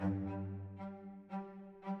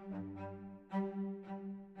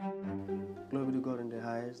Glory to God in the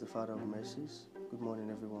highest, the Father of mercies. Good morning,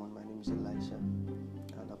 everyone. My name is Elisha,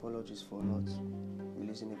 and apologies for not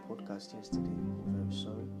releasing a podcast yesterday. I'm very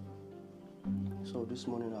sorry. So this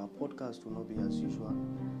morning, our podcast will not be as usual.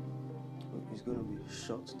 It's going to be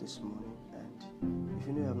short this morning, and if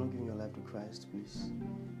you know you have not given your life to Christ, please,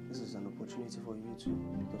 this is an opportunity for you to,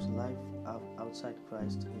 because life outside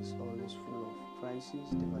Christ is always full of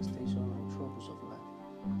crises, devastation, and troubles of life.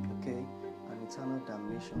 Okay? An eternal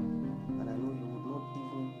damnation, and I know you would not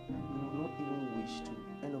even wish to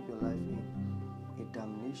end up your life in a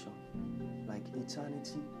damnation, like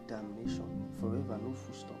eternity damnation, forever, no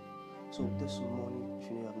full stop. So this morning, if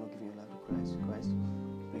you know you have not given your life to Christ,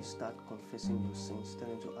 please start confessing your sins, tell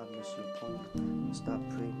him to have mercy upon you. Start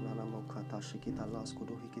praying.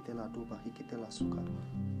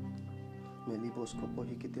 Melibos kopo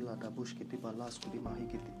hikete la dabush kete balas kudi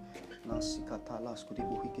mahikete nasikata las kudi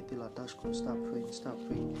bohikete la dash. Start praying.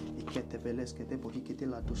 Ikete beles kete bohikete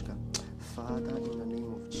la dushka. Father, in the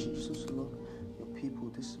name of Jesus, Lord, your people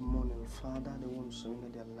this morning, Father, they want to surrender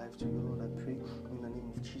their life to you, Lord. I pray in the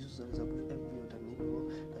name of Jesus that is above every other name, Lord,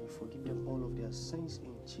 that you forgive them all of their sins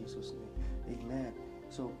in Jesus' name. Amen.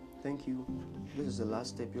 So thank you. This is the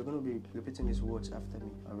last step. You're going to be repeating these words after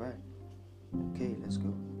me. All right. Okay, let's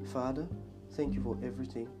go. Father, thank you for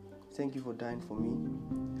everything. Thank you for dying for me.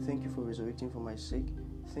 Thank you for resurrecting for my sake.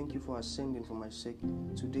 Thank you for ascending for my sake.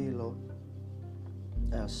 Today, Lord,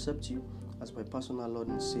 I accept you as my personal Lord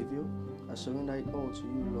and Savior. I surrender it all to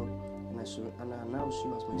you, Lord, and I announce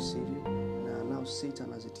you as my Savior, and I announce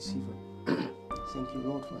Satan as a deceiver. Thank you,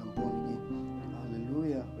 Lord, for I'm born again.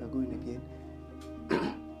 Hallelujah. We are going again.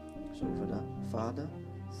 Sorry for that. Father,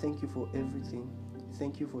 thank you for everything.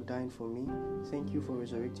 Thank you for dying for me. Thank you for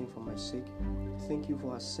resurrecting for my sake. Thank you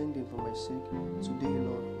for ascending for my sake. Today,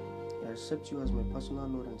 Lord, I accept you as my personal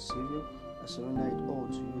Lord and Savior. I surrender it all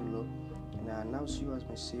to you, Lord, and I announce you as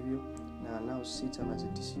my Savior, and I announce Satan as a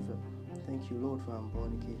deceiver. Thank you, Lord, for I'm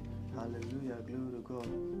born again. Hallelujah. Glory to God.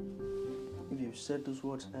 If you've said those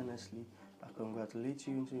words earnestly, I congratulate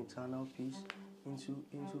you into eternal peace,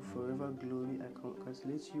 into forever glory. I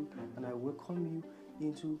congratulate you and I welcome you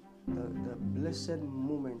into the blessed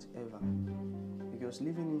moment ever, because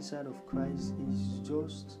living inside of Christ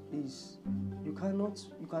is you cannot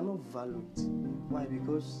value it. Why?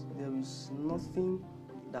 Because there is nothing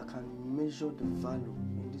that can measure the value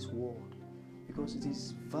in this world, because it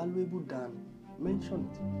is valuable than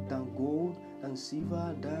gold, than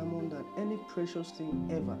silver, diamond, than any precious thing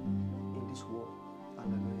ever in this world.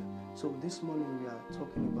 Hallelujah. So this morning we are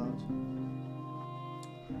talking about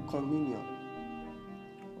communion.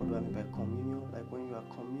 What do I mean by communion? Like when you are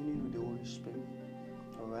communing with the Holy Spirit.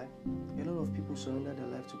 Alright? A lot of people surrender their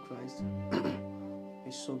life to Christ. They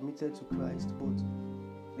submitted to Christ, but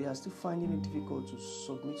they are still finding it difficult to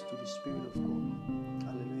submit to the Spirit of God.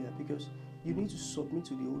 Hallelujah. Because you need to submit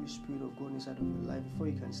to the Holy Spirit of God inside of your life before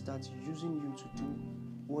He can start using you to do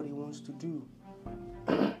what He wants to do.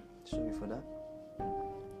 Sorry for that.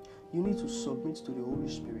 You need to submit to the Holy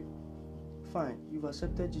Spirit. Fine, you've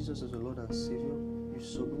accepted Jesus as your Lord and Savior. You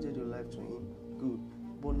submitted your life to Him. Good.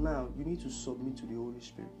 But now you need to submit to the Holy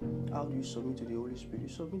Spirit. How do you submit to the Holy Spirit? You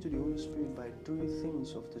submit to the Holy Spirit by doing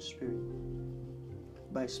things of the Spirit.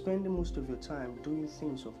 By spending most of your time doing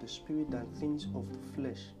things of the Spirit than things of the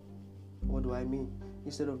flesh. What do I mean?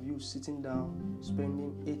 Instead of you sitting down,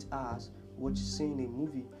 spending 8 hours seeing a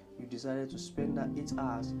movie, you decided to spend that 8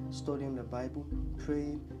 hours studying the Bible,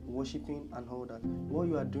 praying, worshiping, and all that. What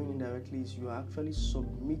you are doing indirectly is you are actually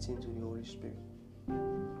submitting to the Holy Spirit.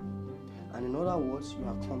 And in other words, you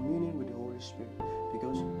are communing with the Holy Spirit.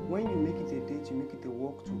 Because when you make it a date, you make it a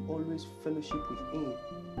walk to always fellowship with Him,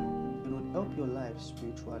 it will help your life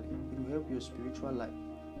spiritually. It will help your spiritual life.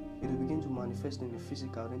 It will begin to manifest in the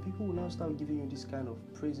physical. Then people will now start giving you this kind of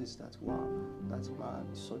praises that, wow, that man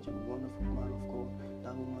is such a wonderful man of God.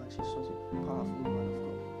 That woman, she's such a powerful woman of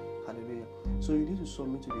God. Hallelujah. So you need to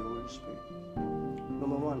submit to the Holy Spirit.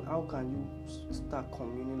 Number one, how can you start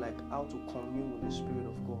communing, like how to commune with the Spirit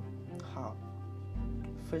of God? How?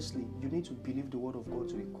 Firstly, you need to believe the Word of God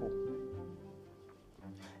to a core.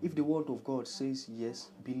 If the Word of God says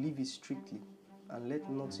yes, believe it strictly and let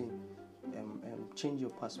nothing change your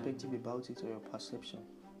perspective about it or your perception.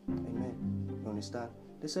 Amen. You understand?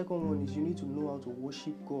 The second one is you need to know how to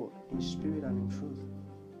worship God in spirit and in truth.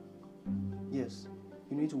 Yes,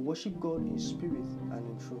 you need to worship God in spirit and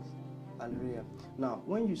in truth. Hallelujah. Now,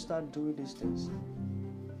 when you start doing these things,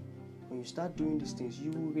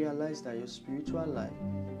 you will realize that your spiritual life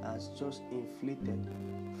has just inflated.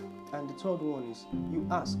 And the third one is you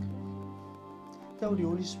ask. Tell the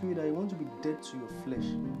Holy Spirit that you want to be dead to your flesh.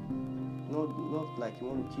 Not like you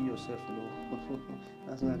want to kill yourself,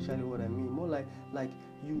 That's not actually what I mean. More like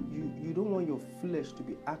you don't want your flesh to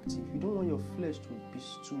be active. You don't want your flesh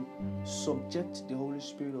to subject the Holy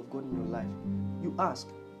Spirit of God in your life. You ask.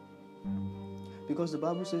 Because the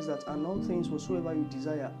Bible says that, and all things whatsoever you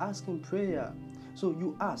desire, ask in prayer. So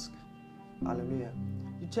you ask. Hallelujah.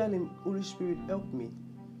 You tell him, Holy Spirit, help me.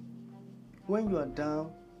 When you are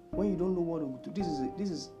down, when you don't know what to do, this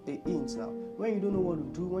is a hint now. When you don't know what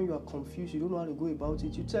to do, when you are confused, you don't know how to go about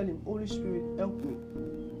it, you tell him, Holy Spirit, help me.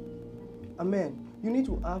 Amen. You need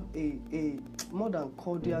to have a more than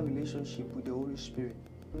cordial relationship with the Holy Spirit.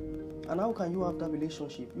 And how can you have that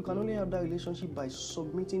relationship? You can only have that relationship by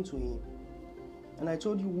submitting to him. And I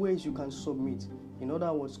told you ways you can submit. In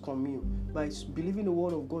other words, commune. By believing the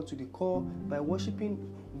word of God to the core, by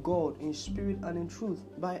worshiping God in spirit and in truth,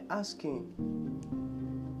 by asking.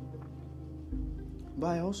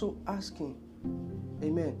 By also asking.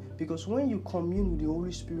 Amen. Because when you commune with the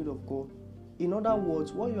Holy Spirit of God, in other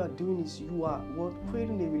words, what you are doing is you are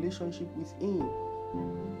creating a relationship with him.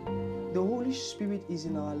 The Holy Spirit is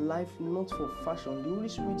in our life not for fashion. The Holy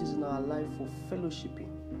Spirit is in our life for fellowshipping,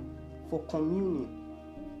 for communion.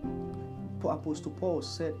 Apostle Paul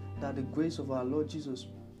said that the grace of our Lord Jesus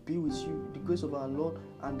be with you. The grace of our Lord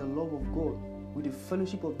and the love of God with the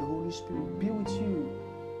fellowship of the Holy Spirit be with you.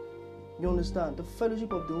 You understand? The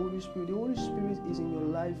fellowship of the Holy Spirit. The Holy Spirit is in your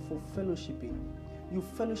life for fellowshipping. You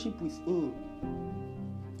fellowship with him.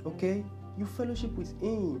 Okay? You fellowship with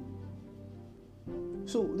him.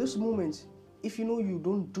 So this moment, if you know you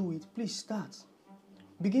don't do it, please start.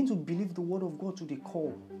 Begin to believe the word of God to the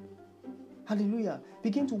core. Hallelujah.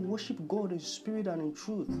 Begin to worship God in spirit and in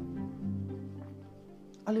truth.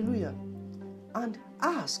 Hallelujah. And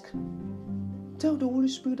ask. Tell the Holy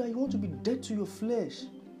Spirit that you want to be dead to your flesh.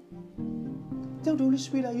 Tell the Holy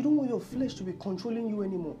Spirit that you don't want your flesh to be controlling you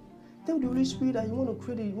anymore. Tell the Holy Spirit that you want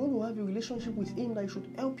to have a relationship with him that should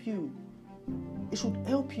help you. It should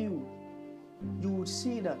help you. You would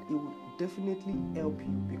see that it would definitely help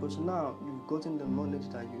you, because now you've gotten the knowledge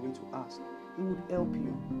that you need to ask. It would help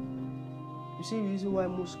you. You see the reason why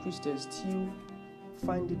most Christians still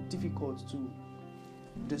find it difficult to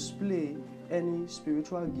display any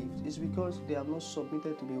spiritual gift is because they have not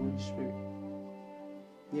submitted to the Holy Spirit.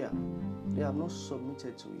 Yeah, they have not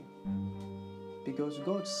submitted to it. Because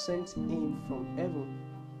God sent him from heaven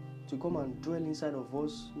to come and dwell inside of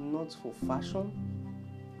us, not for fashion,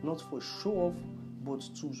 not for show off, but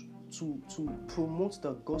to promote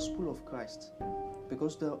the gospel of Christ.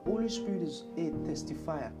 Because the Holy Spirit is a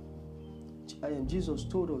testifier. And Jesus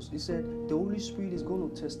told us, he said, the Holy Spirit is going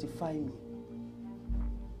to testify me.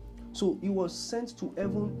 So he was sent to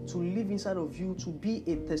heaven to live inside of you, to be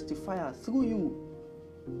a testifier through you.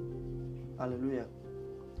 Hallelujah.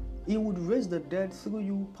 He would raise the dead through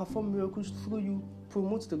you, perform miracles through you,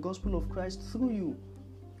 promote the gospel of Christ through you.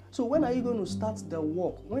 So when are you going to start the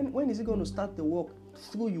work? When is he going to start the work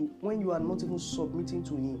through you when you are not even submitting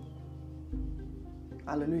to him?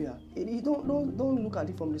 Hallelujah. Don't look at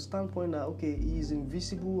it from the standpoint that, okay, he is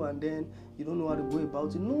invisible and then you don't know how to go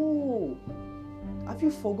about it. No. Have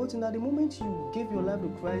you forgotten that the moment you gave your life to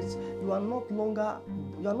Christ, you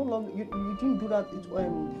didn't do that.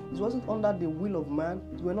 It wasn't under the will of man.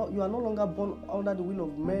 You are no longer born under the will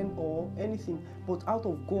of man or anything, but out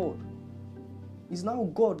of God. It's now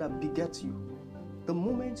God that begets you. The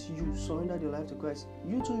moment you surrendered your life to Christ,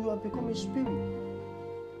 you have become a spirit.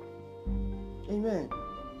 Amen.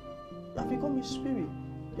 You have become a spirit.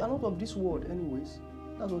 You are not of this world anyways.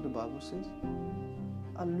 That's what the Bible says.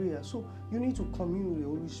 Hallelujah. So you need to commune with the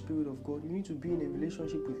Holy Spirit of God. You need to be in a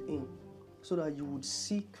relationship with him so that you would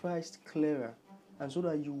see Christ clearer, and so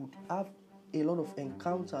that you would have a lot of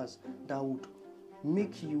encounters that would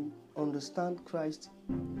make you understand Christ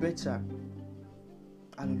better.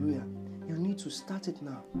 Hallelujah. You need to start it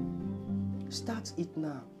now. Start it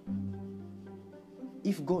now.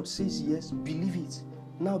 If God says yes, believe it.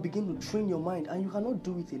 Now begin to train your mind, and you cannot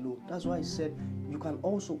do it alone. That's why I said you can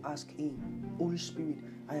also ask him, Holy Spirit,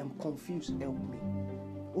 I am confused, help me.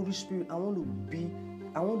 Holy Spirit, I want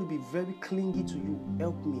to be very clingy to you,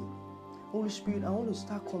 help me. Holy Spirit, I want to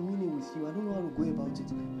start communing with you. I don't know how to go about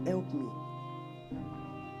it. Help me.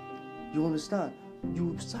 You understand?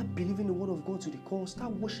 You start believing the word of God to the core.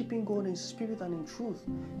 Start worshiping God in spirit and in truth.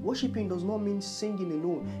 Worshiping does not mean singing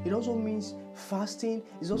alone. It also means fasting.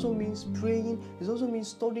 It also means praying. It also means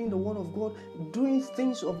studying the word of God, doing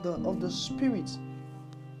things of the spirit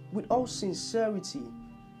with all sincerity.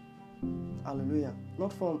 Hallelujah.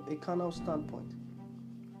 Not from a carnal standpoint.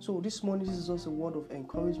 So this morning, this is just a word of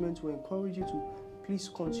encouragement to encourage you to please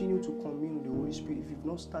continue to commune with the Holy Spirit. If you've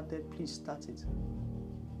not started, please start it.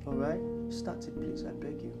 Alright? Start it, please. I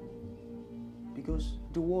beg you. Because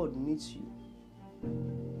the world needs you.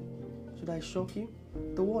 Should I shock you?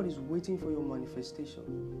 The world is waiting for your manifestation.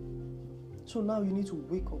 So now you need to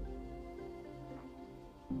wake up.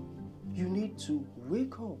 You need to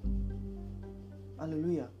wake up.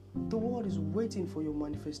 Hallelujah. The world is waiting for your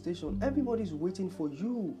manifestation. Everybody is waiting for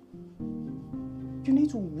you. You need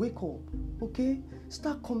to wake up. Okay?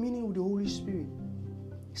 Start communing with the Holy Spirit.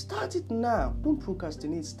 Start it now. Don't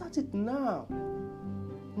procrastinate. Start it now.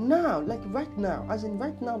 Now, like right now. As in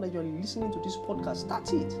right now that you're listening to this podcast,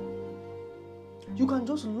 start it. You can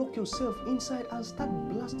just lock yourself inside and start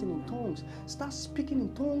blasting in tongues. Start speaking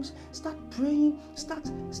in tongues. Start praying.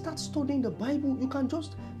 Start studying the Bible. You can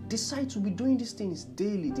just decide to be doing these things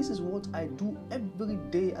daily. This is what I do every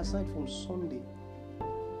day aside from Sunday.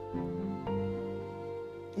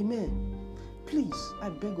 Amen. Please, I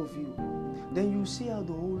beg of you. Then you see how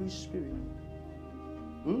the Holy Spirit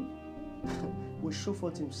will show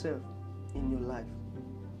forth himself in your life.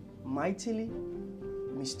 Mightily,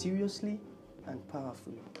 mysteriously, and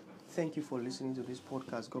powerfully. Thank you for listening to this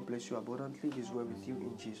podcast. God bless you abundantly. It is well with you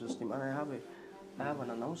in Jesus' name. And I have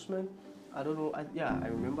an announcement. I don't know. I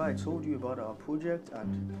remember I told you about our project,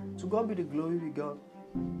 and to God be the glory.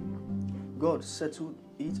 God settled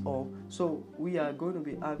it all. So we are going to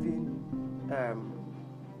be having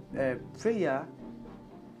a prayer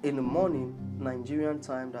in the morning, Nigerian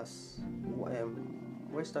time. That's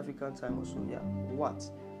West African time also. Yeah,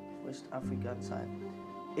 West African time.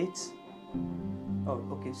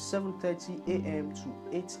 7:30 a.m. to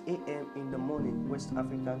 8 a.m. in the morning, West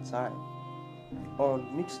African time, on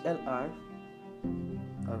MixLR.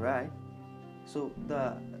 All right. So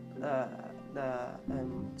the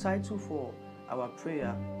title for our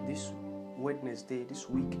prayer this Wednesday, this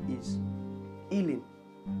week, is healing.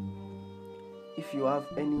 If you have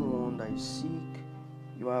anyone that is sick,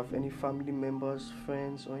 you have any family members,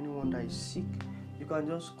 friends, or anyone that is sick, you can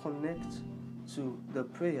just connect to the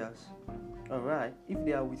prayers. Alright, if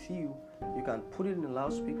they are with you, you can put it in the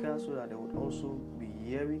loudspeaker so that they would also be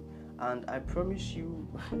hearing. And I promise you,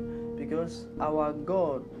 because our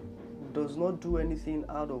God does not do anything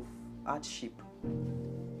out of hardship.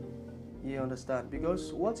 You understand?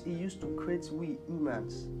 Because what he used to create we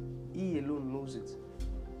humans, he alone knows it.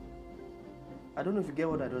 I don't know if you get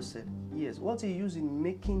what I just said. Yes, what he used in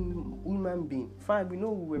making human being. Fine, we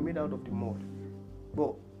know we were made out of the mud.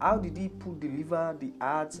 But how did he put the liver, the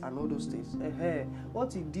hearts, and all those things?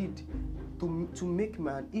 What he did to make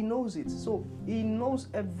man, he knows it. So he knows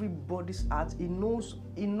everybody's heart. He knows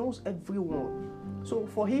everyone. So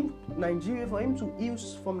for him to heal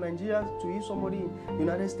from Nigeria to heal somebody in the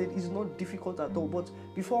United States is not difficult at all. But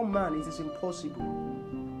before man, it is impossible.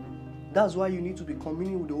 That's why you need to be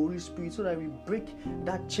communing with the Holy Spirit so that we break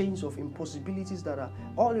that chains of impossibilities that are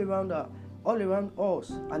all around us.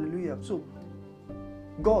 Hallelujah. So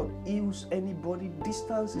God heals anybody.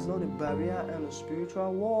 Distance is not a barrier in the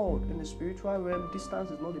spiritual world. In the spiritual realm,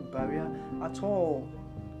 distance is not a barrier at all.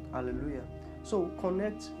 Hallelujah. So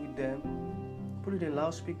connect with them. Put it in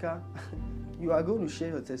loudspeaker. You are going to share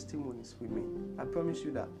your testimonies with me. I promise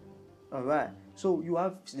you that. All right. So you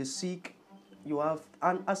have the sick. You have,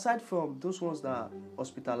 and aside from those ones that are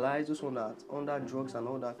hospitalized, those ones that are under drugs and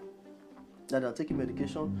all that are taking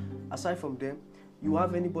medication, aside from them, you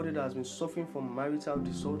have anybody that has been suffering from marital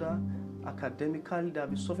disorder, academically, that has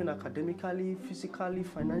been suffering academically, physically,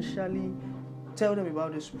 financially. Tell them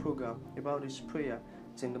about this program, about this prayer.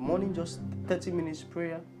 It's in the morning, just 30 minutes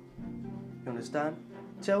prayer. You understand?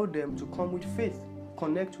 Tell them to come with faith,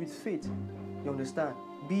 connect with faith. You understand?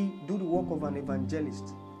 Do the work of an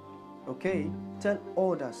evangelist. Okay? Tell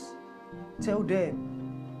others. Tell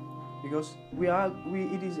them. Because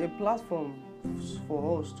it is a platform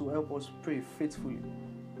for us to help us pray faithfully.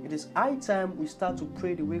 It is high time we start to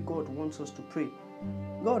pray the way God wants us to pray.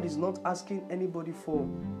 God is not asking anybody for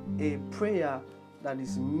a prayer that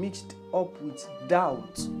is mixed up with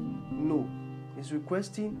doubt. No. He's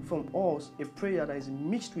requesting from us a prayer that is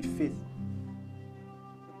mixed with faith.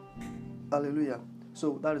 Hallelujah.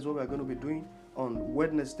 So that is what we are going to be doing on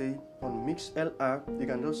Wednesday on MixLR. You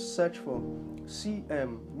can just search for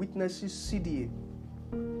Witnesses CDA.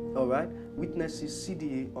 Alright, Witnesses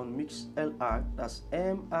CDA on MixLR. That's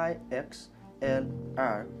MixLR.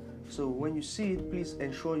 So when you see it, please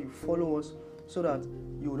ensure you follow us so that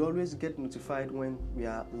you would always get notified when we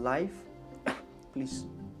are live. Please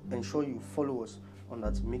ensure you follow us on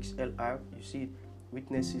that MixLR. You see it,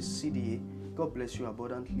 Witnesses CDA. God bless you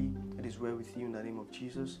abundantly. It is well with you in the name of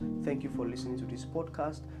Jesus. Thank you for listening to this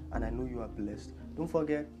podcast, and I know you are blessed. Don't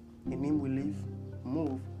forget, in Him we live,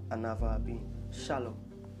 move, and have our being. Shalom.